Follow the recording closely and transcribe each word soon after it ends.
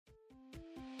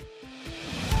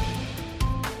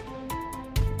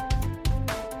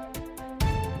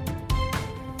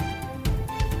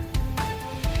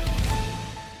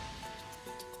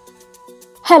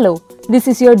Hello, this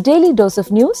is your daily dose of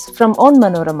news from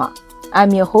Onmanorama.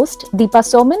 I'm your host Deepa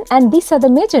Soman and these are the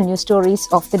major news stories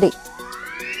of the day.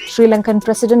 Sri Lankan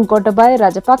President Gotabaya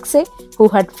Rajapaksa, who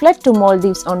had fled to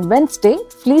Maldives on Wednesday,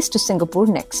 flees to Singapore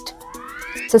next.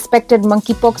 Suspected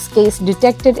monkeypox case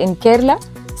detected in Kerala,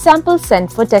 samples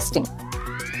sent for testing.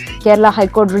 Kerala High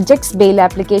Court rejects bail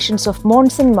applications of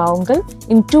Monson Maungal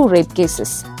in 2 rape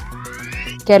cases.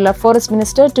 Kerala Forest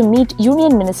Minister to meet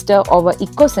Union Minister over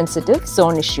eco-sensitive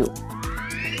zone issue.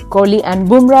 Kohli and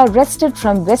Bumrah rested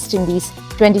from West Indies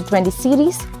 2020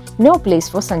 series, no place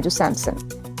for Sanju Samson.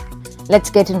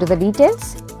 Let's get into the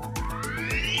details.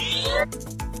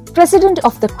 President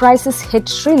of the crisis-hit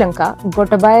Sri Lanka,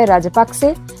 Gotabaya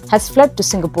Rajapaksa, has fled to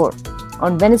Singapore.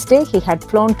 On Wednesday, he had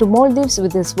flown to Maldives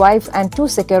with his wife and 2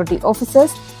 security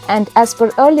officers, and as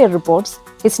per earlier reports,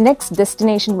 his next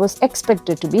destination was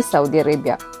expected to be Saudi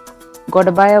Arabia.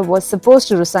 Gotabaya was supposed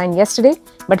to resign yesterday,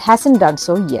 but hasn't done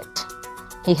so yet.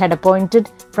 He had appointed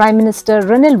Prime Minister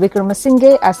Ranil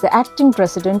Wickremesinghe as the acting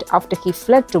president after he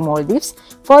fled to Maldives,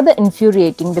 further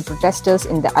infuriating the protesters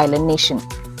in the island nation.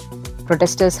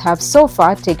 Protesters have so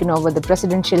far taken over the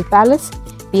presidential palace,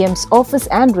 PM's office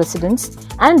and residence,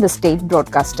 and the state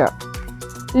broadcaster.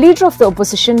 Leader of the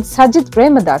opposition Sajith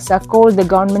Premadasa called the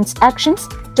government's actions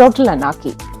total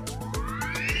anarchy.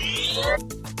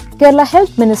 Kerala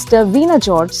Health Minister Veena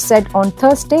George said on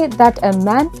Thursday that a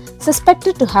man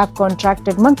suspected to have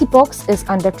contracted monkeypox is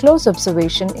under close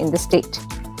observation in the state.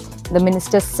 The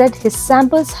minister said his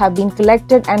samples have been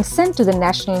collected and sent to the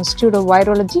National Institute of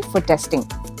Virology for testing.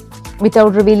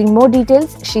 Without revealing more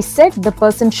details, she said the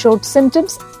person showed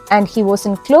symptoms and he was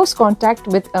in close contact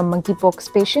with a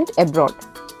monkeypox patient abroad.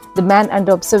 The man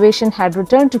under observation had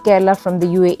returned to Kerala from the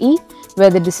UAE, where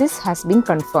the disease has been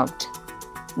confirmed.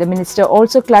 The minister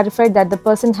also clarified that the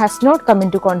person has not come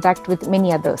into contact with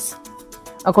many others.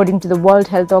 According to the World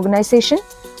Health Organization,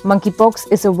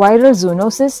 monkeypox is a viral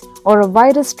zoonosis or a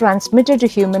virus transmitted to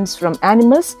humans from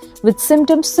animals with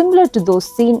symptoms similar to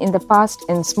those seen in the past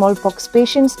in smallpox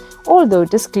patients, although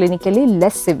it is clinically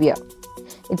less severe.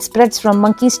 It spreads from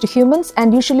monkeys to humans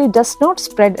and usually does not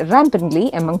spread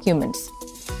rampantly among humans.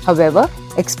 However,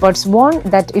 experts warn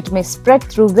that it may spread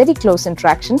through very close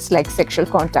interactions like sexual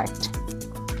contact.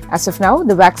 As of now,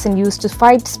 the vaccine used to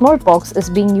fight smallpox is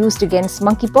being used against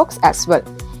monkeypox as well.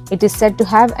 It is said to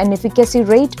have an efficacy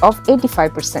rate of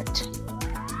 85%.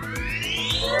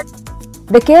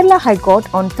 The Kerala High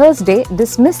Court on Thursday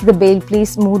dismissed the bail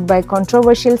pleas moved by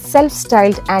controversial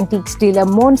self-styled antiques dealer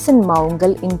Monson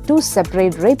Maungal in 2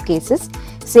 separate rape cases,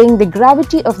 saying the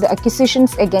gravity of the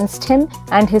accusations against him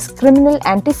and his criminal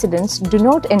antecedents do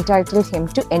not entitle him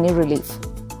to any relief.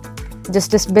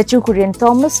 Justice Bechu Kurian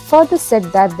Thomas further said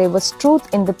that there was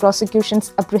truth in the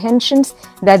prosecution's apprehensions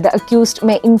that the accused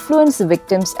may influence the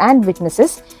victims and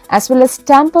witnesses, as well as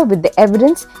tamper with the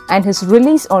evidence, and his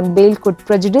release on bail could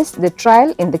prejudice the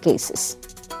trial in the cases.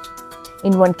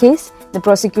 In one case, the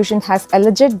prosecution has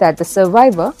alleged that the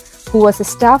survivor, who was a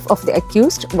staff of the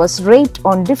accused, was raped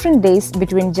on different days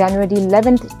between January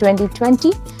 11,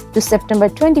 2020 to September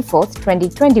 24,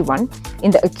 2021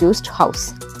 in the accused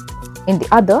house. In the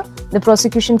other, the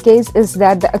prosecution case is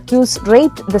that the accused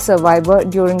raped the survivor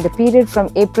during the period from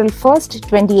April 1,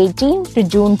 2018 to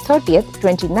June 30,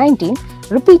 2019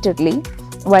 repeatedly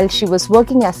while she was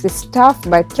working as his staff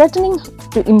by threatening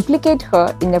to implicate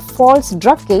her in a false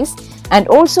drug case and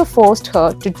also forced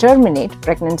her to terminate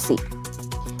pregnancy.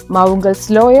 Maungal's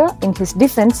lawyer, in his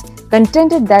defense,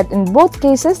 contended that in both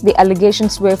cases the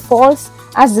allegations were false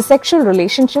as the sexual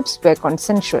relationships were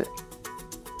consensual.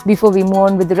 Before we move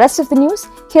on with the rest of the news,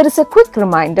 here is a quick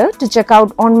reminder to check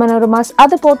out Onmanorama's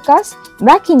other podcasts,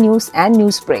 Wacky News and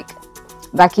Newsbreak.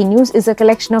 Wacky News is a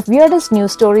collection of weirdest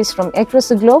news stories from across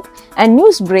the globe, and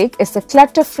Newsbreak is a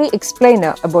clutter-free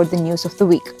explainer about the news of the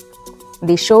week.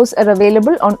 These shows are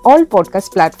available on all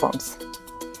podcast platforms.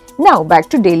 Now back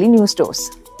to daily news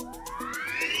dose.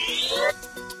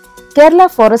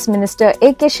 Kerala Forest Minister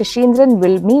A.K. Shashindran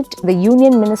will meet the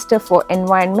Union Minister for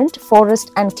Environment,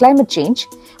 Forest and Climate Change,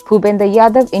 Bhupendra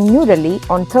Yadav, in New Delhi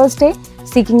on Thursday,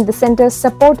 seeking the centre's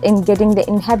support in getting the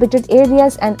inhabited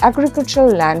areas and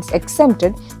agricultural lands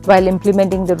exempted while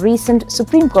implementing the recent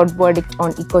Supreme Court verdict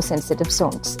on eco-sensitive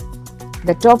zones.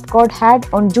 The top court had,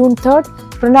 on June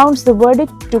 3rd, pronounced the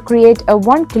verdict to create a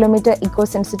 1-kilometer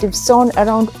eco-sensitive zone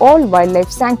around all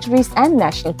wildlife sanctuaries and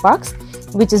national parks,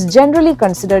 which is generally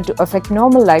considered to affect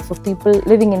normal life of people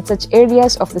living in such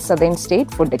areas of the southern state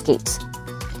for decades.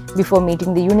 Before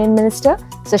meeting the Union Minister,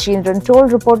 Shashindran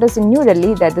told reporters in New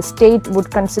Delhi that the state would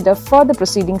consider further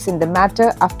proceedings in the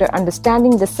matter after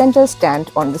understanding the centre's stand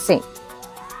on the same.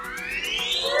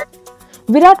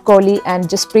 Virat Kohli and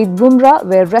Jasprit Bumrah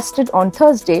were rested on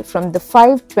Thursday from the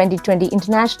 5 2020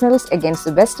 internationals against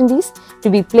the West Indies to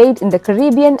be played in the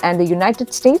Caribbean and the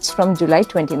United States from July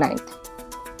 29th.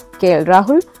 KL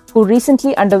Rahul, who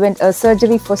recently underwent a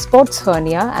surgery for sports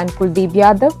hernia, and Kuldeep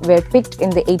Yadav were picked in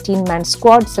the 18-man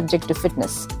squad subject to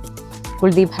fitness.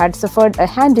 Kuldeep had suffered a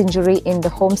hand injury in the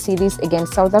home series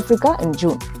against South Africa in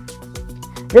June.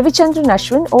 Ravichandran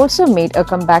Ashwin also made a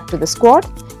comeback to the squad,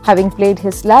 having played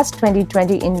his last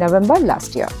 2020 in November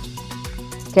last year.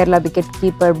 Kerala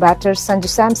wicket-keeper batter Sanju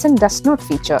Samson does not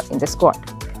feature in the squad.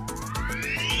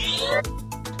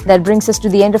 That brings us to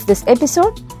the end of this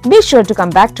episode. Be sure to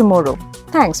come back tomorrow.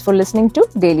 Thanks for listening to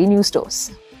Daily News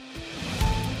Dose.